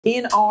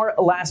In our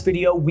last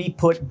video, we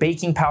put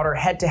baking powder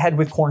head to head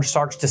with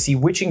cornstarch to see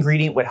which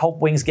ingredient would help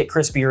wings get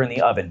crispier in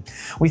the oven.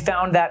 We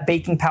found that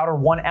baking powder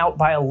won out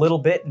by a little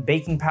bit, and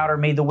baking powder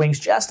made the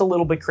wings just a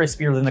little bit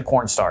crispier than the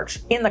cornstarch.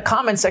 In the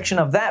comment section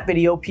of that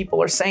video,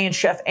 people are saying,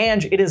 Chef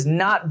Ange, it is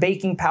not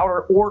baking powder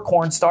or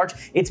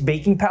cornstarch, it's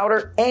baking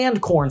powder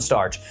and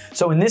cornstarch.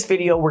 So in this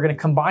video, we're gonna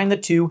combine the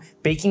two,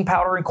 baking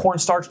powder and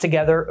cornstarch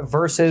together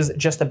versus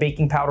just the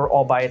baking powder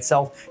all by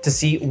itself to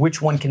see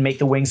which one can make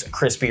the wings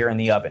crispier in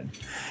the oven.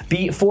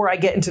 Before I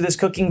get into this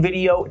cooking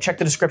video, check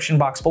the description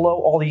box below.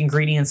 All the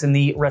ingredients in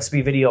the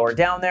recipe video are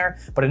down there,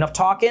 but enough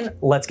talking,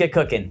 let's get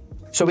cooking.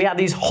 So we have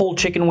these whole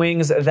chicken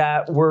wings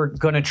that we're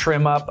gonna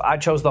trim up. I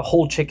chose the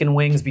whole chicken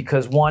wings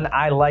because one,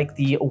 I like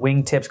the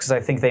wing tips because I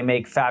think they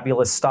make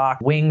fabulous stock.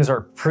 Wings are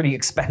pretty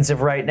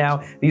expensive right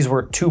now. These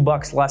were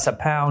 $2 less a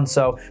pound.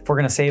 So if we're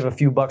gonna save a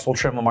few bucks, we'll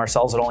trim them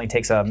ourselves. It only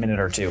takes a minute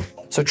or two.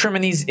 So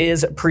trimming these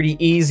is pretty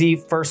easy.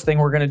 First thing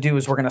we're gonna do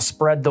is we're gonna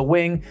spread the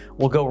wing.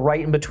 We'll go right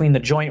in between the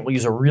joint. We'll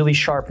use a really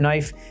sharp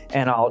knife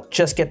and I'll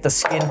just get the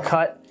skin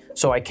cut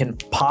so I can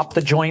pop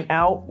the joint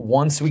out.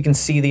 Once we can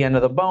see the end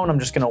of the bone, I'm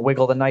just gonna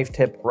wiggle the knife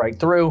tip right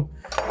through.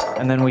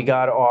 And then we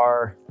got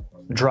our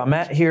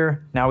drumette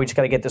here. Now we just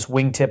gotta get this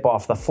wing tip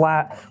off the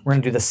flat. We're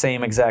gonna do the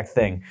same exact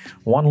thing.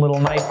 One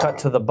little knife cut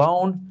to the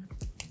bone,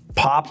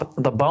 pop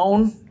the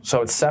bone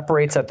so it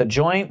separates at the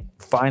joint,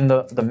 find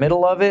the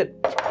middle of it,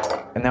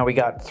 and now we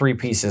got 3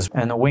 pieces.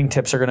 And the wing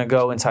tips are gonna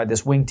go inside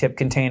this wing tip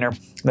container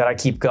that I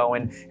keep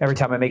going. Every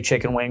time I make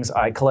chicken wings,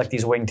 I collect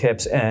these wing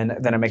tips and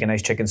then I make a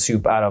nice chicken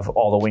soup out of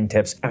all the wing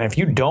tips. And if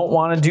you don't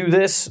wanna do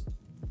this,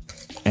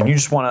 and you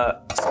just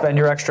wanna spend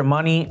your extra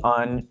money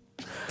on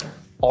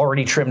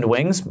already trimmed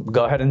wings,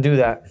 go ahead and do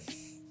that.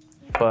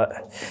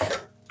 But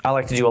I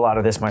like to do a lot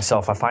of this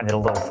myself. I find it a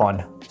little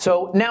fun.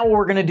 So now what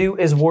we're gonna do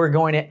is we're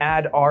going to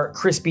add our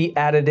crispy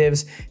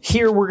additives.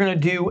 Here we're gonna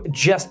do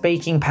just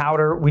baking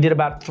powder. We did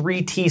about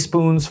 3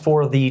 teaspoons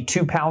for the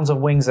 2 pounds of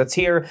wings that's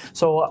here.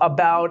 So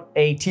about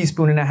 1.5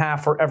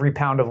 teaspoons for every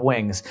pound of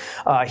wings.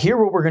 Here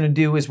what we're gonna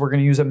do is we're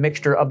gonna use a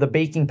mixture of the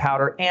baking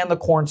powder and the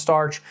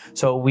cornstarch.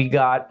 So we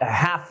got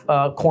half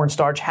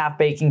cornstarch, half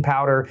baking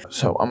powder.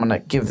 So I'm gonna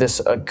give this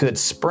a good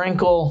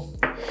sprinkle.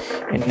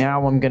 And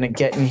now I'm gonna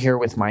get in here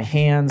with my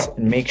hands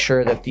and make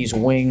sure that these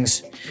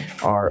wings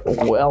are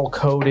well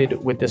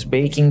coated with this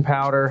baking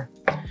powder.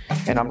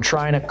 And I'm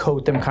trying to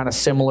coat them kind of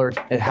similar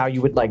to how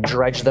you would like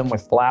dredge them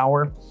with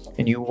flour.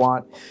 And you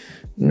want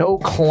no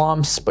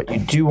clumps, but you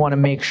do want to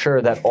make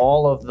sure that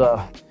all of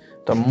the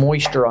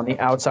moisture on the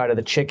outside of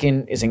the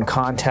chicken is in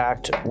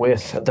contact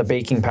with the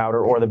baking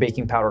powder or the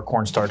baking powder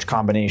cornstarch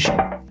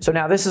combination. So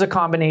now this is a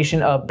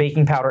combination of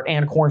baking powder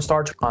and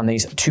cornstarch on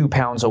these 2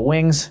 pounds of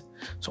wings.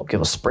 So I'll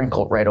give a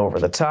sprinkle right over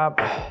the top,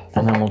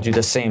 and then we'll do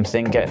the same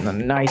thing, getting a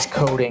nice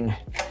coating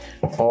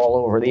all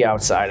over the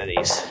outside of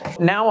these.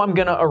 Now I'm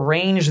gonna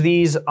arrange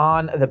these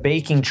on the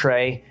baking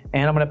tray,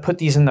 and I'm gonna put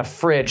these in the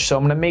fridge. So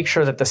I'm gonna make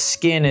sure that the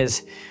skin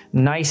is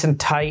nice and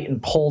tight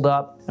and pulled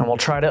up, and we'll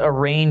try to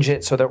arrange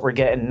it so that we're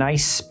getting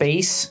nice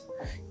space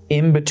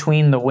in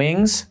between the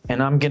wings.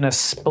 And I'm gonna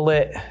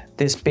split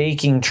this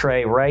baking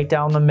tray right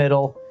down the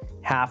middle,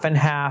 half and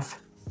half,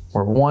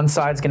 where one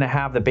side's gonna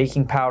have the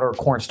baking powder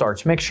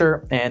cornstarch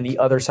mixture and the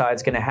other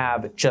side's gonna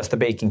have just the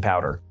baking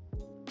powder.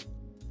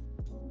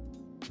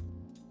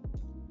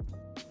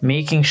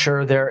 Making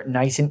sure they're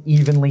nice and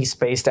evenly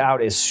spaced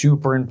out is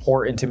super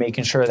important to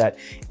making sure that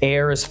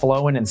air is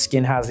flowing and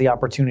skin has the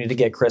opportunity to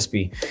get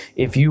crispy.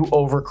 If you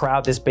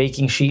overcrowd this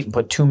baking sheet and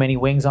put too many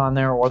wings on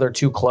there or they're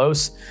too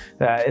close,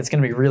 it's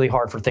gonna be really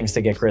hard for things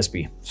to get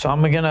crispy. So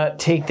I'm gonna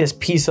take this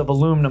piece of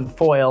aluminum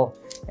foil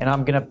and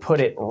I'm gonna put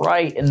it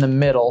right in the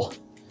middle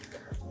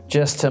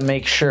just to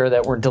make sure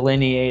that we're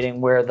delineating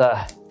where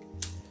the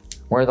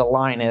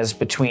line is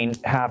between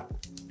half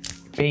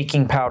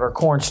baking powder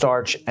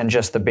cornstarch and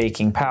just the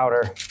baking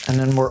powder. And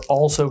then we're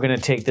also gonna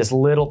take this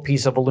little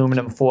piece of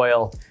aluminum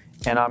foil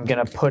and I'm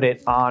gonna put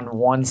it on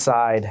one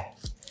side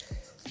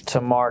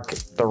to mark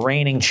the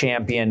reigning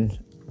champion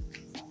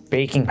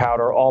baking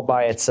powder all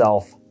by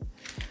itself.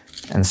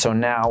 And so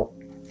now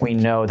we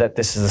know that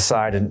this is the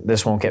side and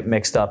this won't get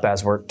mixed up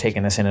as we're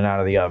taking this in and out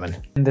of the oven.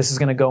 And this is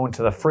gonna go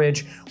into the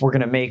fridge. We're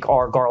gonna make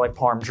our garlic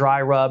parm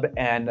dry rub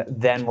and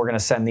then we're gonna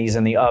send these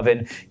in the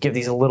oven, give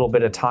these a little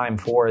bit of time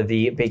for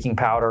the baking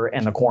powder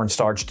and the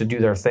cornstarch to do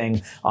their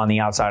thing on the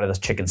outside of this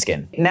chicken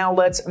skin. Now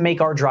let's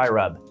make our dry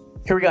rub.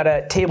 Here we got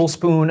a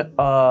tablespoon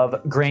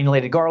of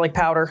granulated garlic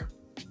powder.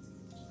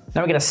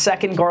 Now we get a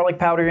second garlic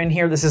powder in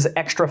here. This is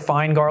extra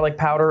fine garlic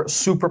powder,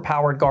 super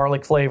powered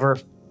garlic flavor.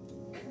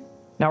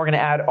 Now we're gonna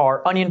add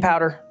our onion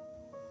powder,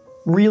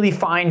 really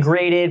fine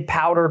grated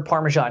powdered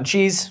Parmesan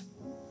cheese.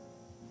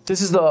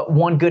 This is the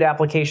one good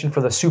application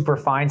for the super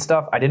fine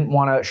stuff. I didn't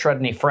wanna shred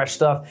any fresh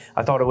stuff.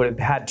 I thought it would have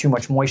had too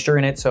much moisture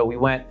in it, so we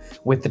went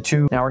with the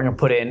 2. Now we're gonna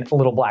put in a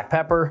little black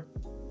pepper,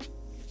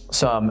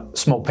 some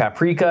smoked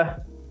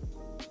paprika,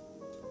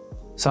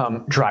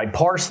 some dried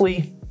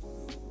parsley,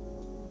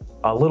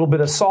 a little bit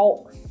of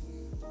salt,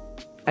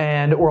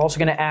 and we're also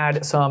gonna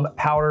add some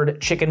powdered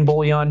chicken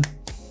bouillon.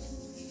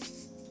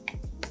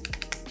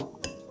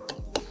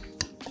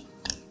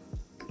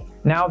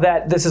 Now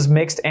that this is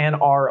mixed and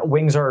our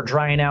wings are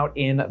drying out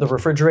in the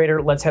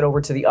refrigerator, let's head over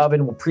to the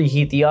oven. We'll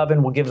preheat the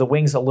oven. We'll give the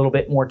wings a little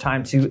bit more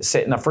time to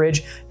sit in the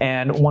fridge.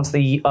 And once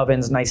the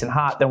oven's nice and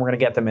hot, then we're gonna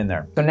get them in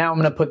there. So now I'm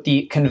gonna put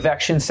the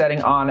convection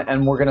setting on,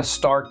 and we're gonna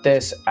start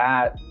this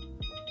at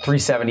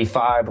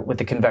 375 with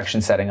the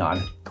convection setting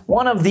on.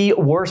 One of the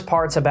worst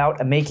parts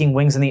about making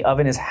wings in the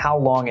oven is how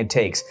long it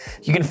takes.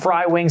 You can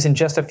fry wings in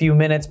just a few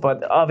minutes,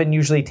 but the oven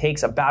usually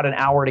takes about an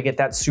hour to get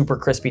that super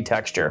crispy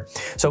texture.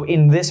 So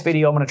in this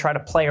video, I'm gonna try to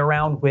play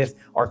around with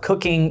our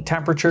cooking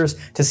temperatures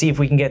to see if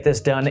we can get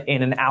this done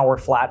in an hour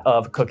flat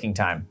of cooking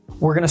time.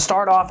 We're gonna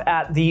start off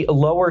at the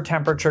lower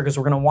temperature because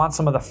we're gonna want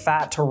some of the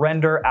fat to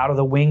render out of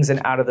the wings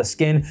and out of the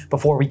skin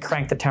before we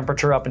crank the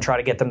temperature up and try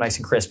to get them nice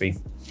and crispy.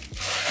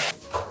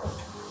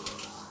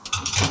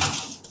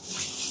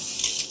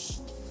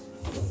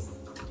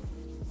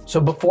 So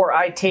before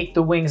I take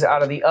the wings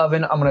out of the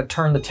oven, I'm gonna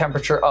turn the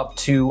temperature up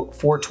to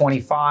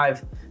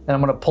 425. Then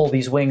I'm gonna pull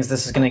these wings.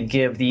 This is gonna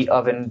give the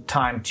oven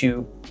time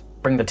to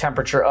bring the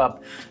temperature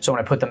up. So when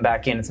I put them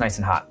back in, it's nice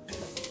and hot.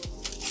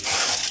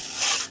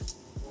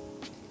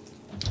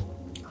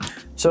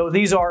 So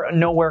these are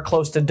nowhere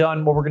close to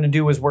done. What we're gonna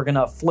do is we're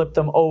gonna flip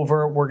them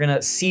over. We're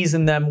gonna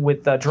season them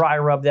with the dry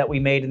rub that we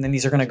made, and then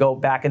these are gonna go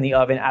back in the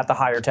oven at the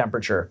higher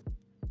temperature.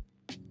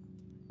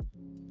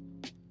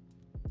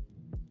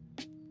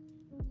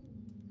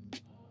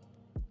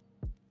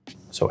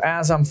 So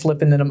as I'm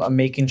flipping them, I'm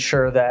making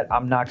sure that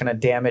I'm not gonna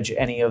damage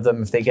any of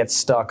them. If they get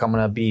stuck, I'm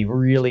gonna be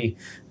really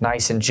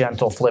nice and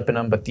gentle flipping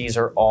them, but these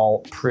are all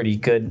pretty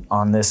good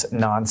on this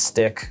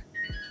non-stick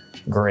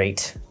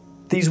grate.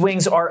 These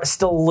wings are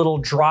still a little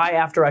dry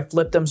after I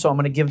flip them, so I'm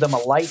gonna give them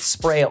a light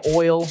spray of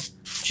oil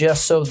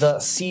just so the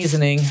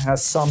seasoning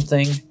has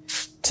something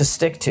to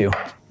stick to.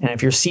 And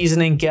if your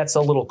seasoning gets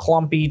a little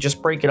clumpy,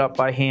 just break it up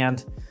by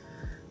hand.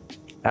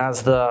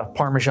 As the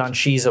Parmesan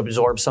cheese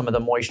absorbs some of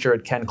the moisture,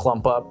 it can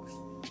clump up.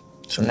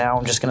 So now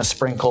I'm just gonna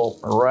sprinkle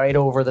right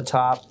over the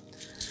top.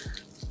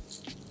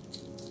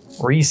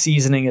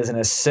 Re-seasoning is an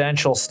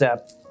essential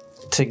step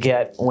to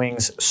get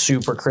wings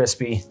super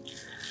crispy.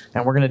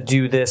 And we're gonna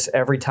do this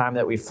every time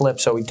that we flip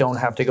so we don't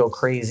have to go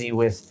crazy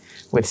with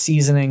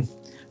seasoning.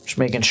 Just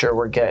making sure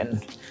we're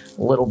getting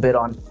a little bit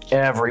on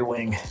every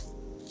wing.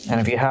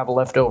 And if you have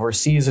leftover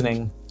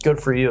seasoning,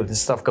 good for you.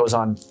 This stuff goes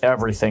on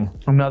everything.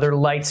 Another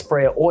light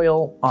spray of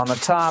oil on the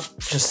top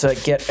just to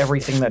get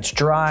everything that's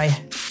dry.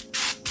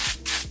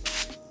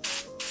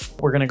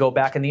 We're gonna go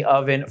back in the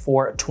oven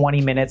for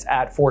 20 minutes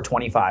at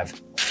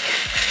 425.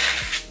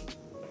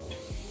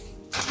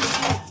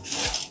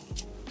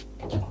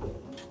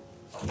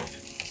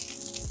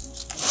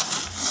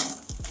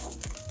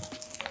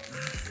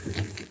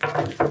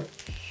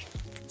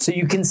 So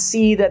you can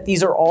see that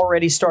these are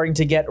already starting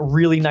to get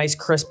really nice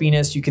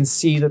crispiness. You can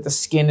see that the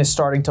skin is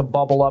starting to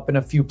bubble up in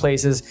a few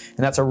places, and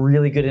that's a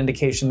really good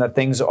indication that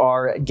things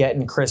are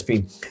getting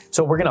crispy.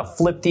 So we're gonna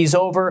flip these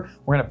over,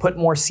 we're gonna put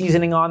more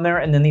seasoning on there,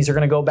 and then these are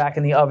gonna go back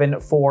in the oven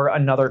for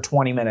another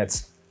 20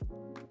 minutes.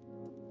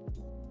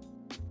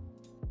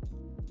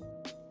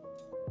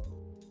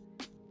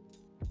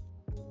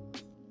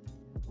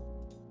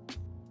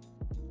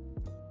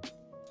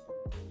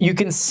 You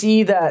can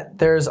see that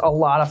there's a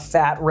lot of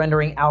fat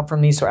rendering out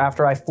from these, so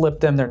after I flip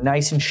them, they're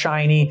nice and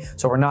shiny,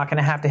 so we're not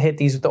gonna have to hit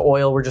these with the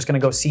oil, we're just gonna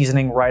go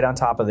seasoning right on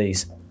top of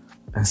these.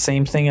 And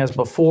same thing as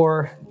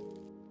before,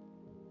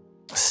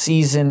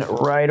 season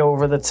right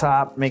over the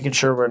top, making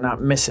sure we're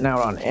not missing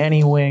out on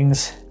any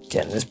wings,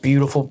 getting this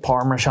beautiful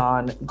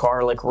Parmesan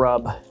garlic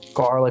rub,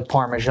 garlic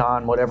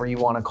Parmesan, whatever you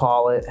wanna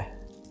call it.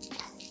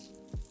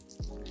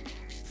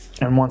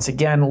 And once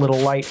again, a little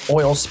light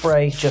oil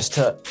spray just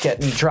to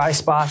get any dry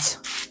spots.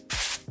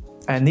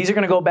 And these are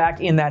gonna go back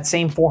in that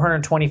same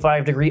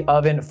 425-degree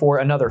oven for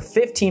another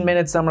 15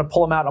 minutes. Then I'm gonna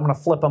pull them out. I'm gonna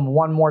flip them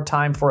one more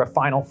time for a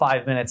final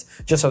 5 minutes,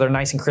 just so they're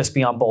nice and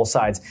crispy on both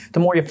sides.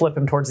 The more you flip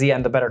them towards the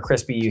end, the better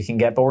crispy you can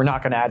get, but we're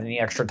not gonna add any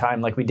extra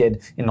time like we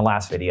did in the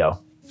last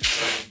video.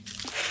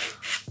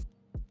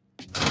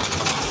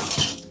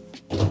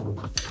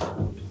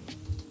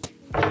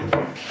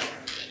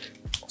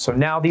 So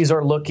now these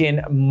are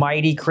looking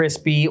mighty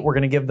crispy. We're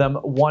gonna give them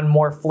one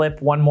more flip,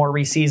 one more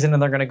reseason,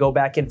 and they're gonna go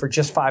back in for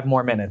just 5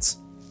 more minutes.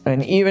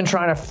 And even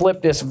trying to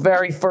flip this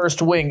very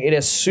first wing, it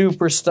is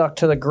super stuck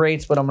to the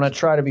grates, but I'm gonna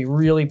try to be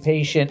really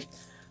patient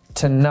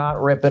to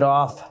not rip it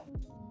off.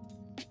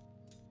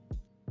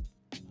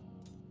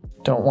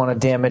 Don't wanna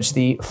damage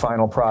the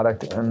final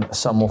product, and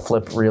some will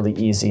flip really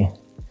easy.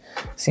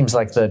 Seems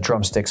like the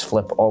drumsticks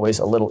flip always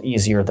a little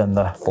easier than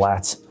the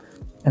flats.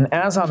 And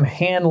as I'm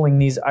handling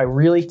these, I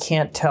really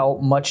can't tell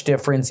much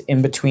difference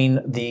in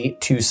between the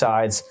two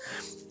sides.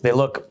 They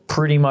look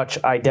pretty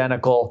much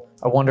identical.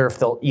 I wonder if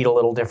they'll eat a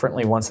little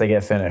differently once they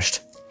get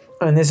finished.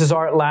 And this is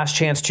our last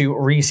chance to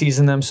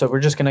re-season them, so we're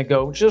just gonna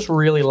go just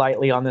really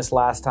lightly on this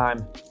last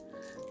time.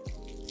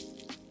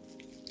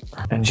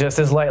 And just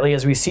as lightly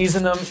as we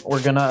season them,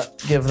 we're gonna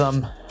give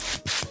them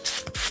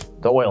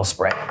the oil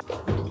spray.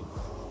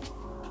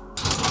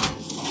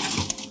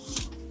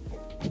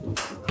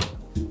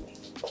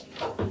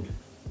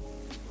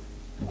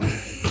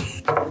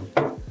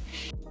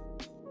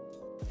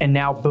 And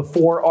now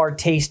before our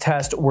taste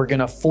test, we're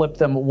gonna flip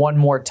them one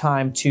more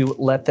time to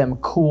let them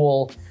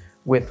cool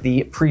with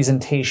the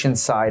presentation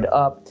side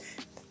up.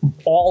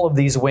 All of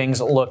these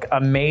wings look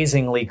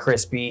amazingly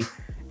crispy,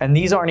 and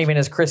these aren't even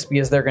as crispy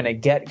as they're gonna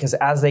get because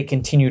as they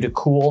continue to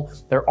cool,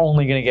 they're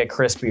only gonna get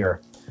crispier.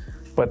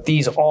 But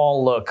these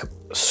all look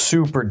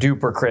super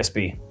duper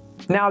crispy.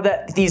 Now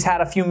that these had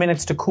a few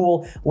minutes to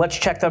cool, let's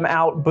check them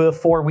out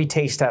before we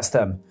taste test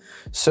them.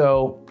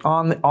 So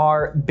on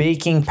our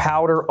baking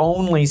powder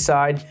only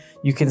side,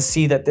 you can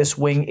see that this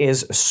wing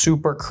is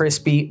super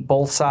crispy,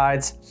 both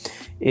sides.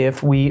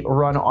 If we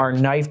run our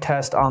knife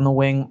test on the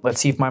wing,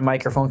 let's see if my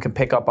microphone can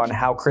pick up on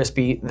how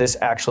crispy this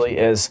actually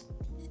is.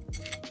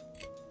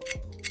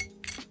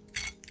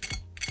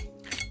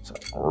 So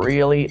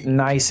really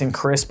nice and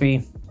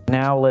crispy.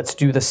 Now let's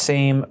do the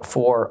same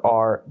for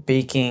our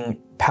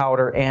baking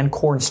powder and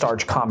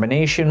cornstarch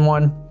combination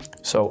one.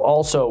 So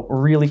also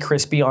really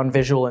crispy on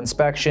visual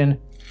inspection.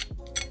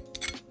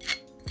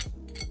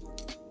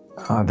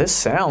 This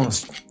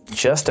sounds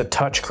just a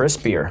touch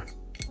crispier.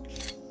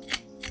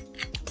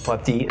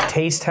 But the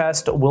taste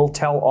test will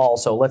tell all.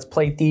 So let's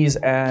plate these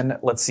and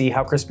let's see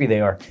how crispy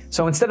they are.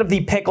 So instead of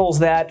the pickles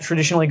that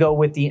traditionally go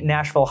with the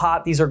Nashville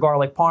hot, these are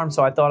garlic parm.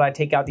 So I thought I'd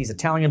take out these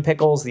Italian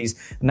pickles,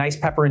 these nice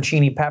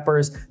pepperoncini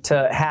peppers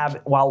to have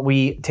while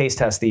we taste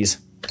test these.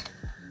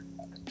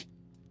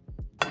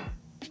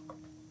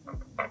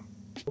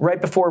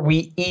 Right before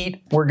we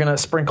eat, we're gonna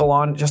sprinkle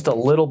on just a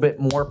little bit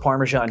more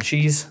Parmesan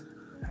cheese.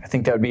 I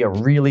think that would be a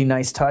really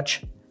nice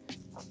touch.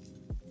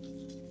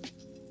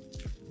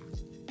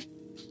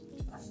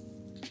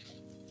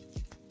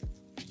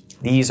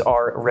 These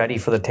are ready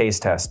for the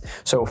taste test.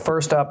 So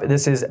first up,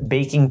 this is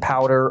baking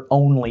powder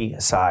only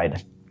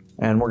side.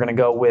 And we're gonna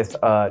go with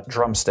a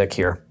drumstick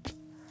here.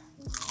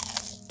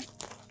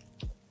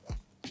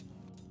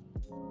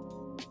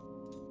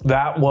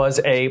 That was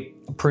a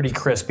pretty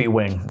crispy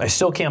wing. I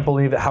still can't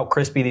believe how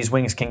crispy these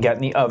wings can get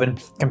in the oven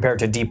compared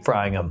to deep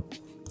frying them.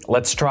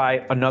 Let's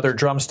try another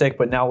drumstick,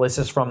 but now this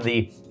is from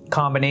the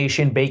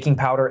combination baking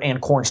powder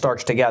and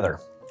cornstarch together.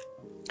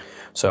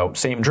 So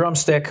same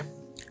drumstick.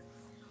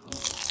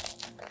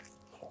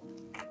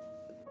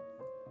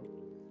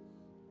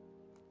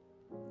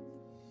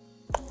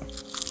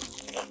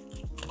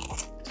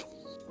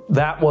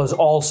 That was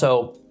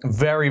also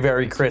very,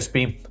 very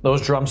crispy.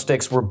 Those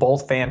drumsticks were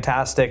both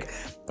fantastic.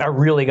 I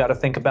really got to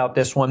think about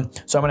this one.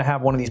 So I'm going to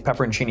have one of these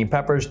pepperoncini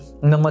peppers,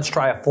 and then let's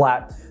try a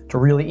flat to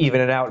really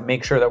even it out and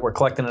make sure that we're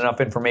collecting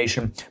enough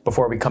information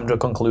before we come to a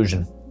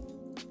conclusion.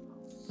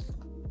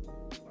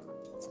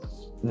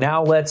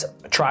 Now let's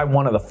try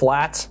one of the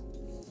flats.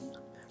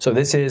 So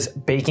this is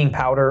baking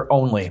powder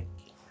only.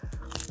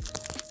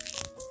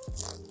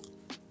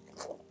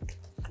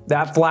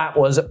 That flat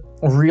was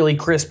really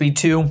crispy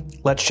too.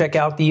 Let's check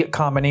out the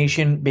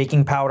combination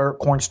baking powder,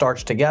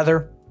 cornstarch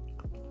together.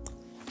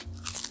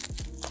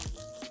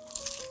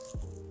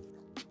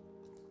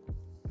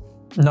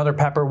 Another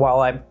pepper while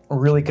I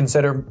really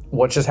consider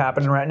what's just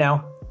happening right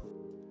now.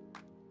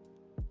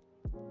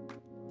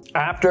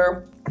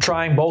 After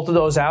trying both of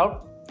those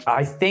out,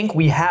 I think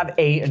we have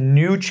a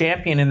new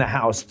champion in the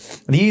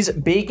house. These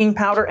baking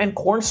powder and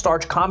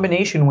cornstarch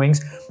combination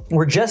wings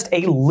were just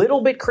a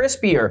little bit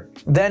crispier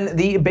than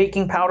the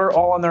baking powder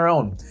all on their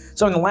own.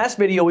 So in the last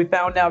video, we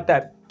found out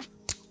that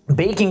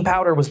baking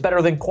powder was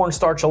better than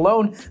cornstarch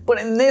alone, but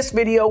in this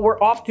video,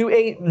 we're off to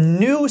a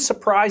new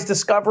surprise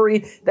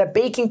discovery that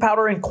baking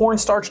powder and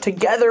cornstarch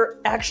together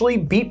actually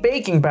beat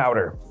baking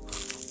powder.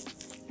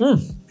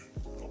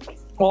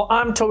 Well,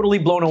 I'm totally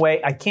blown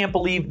away. I can't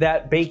believe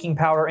that baking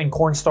powder and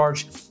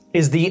cornstarch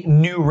is the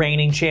new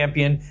reigning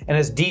champion and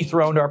has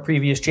dethroned our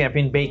previous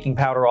champion, baking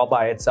powder, all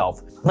by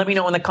itself. Let me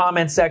know in the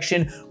comments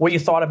section what you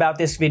thought about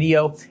this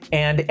video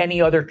and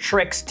any other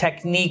tricks,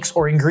 techniques,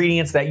 or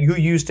ingredients that you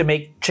use to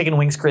make chicken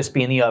wings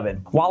crispy in the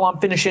oven. While I'm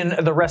finishing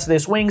the rest of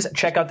this wings,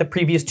 check out the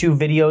previous 2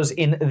 videos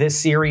in this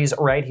series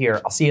right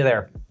here. I'll see you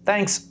there.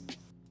 Thanks.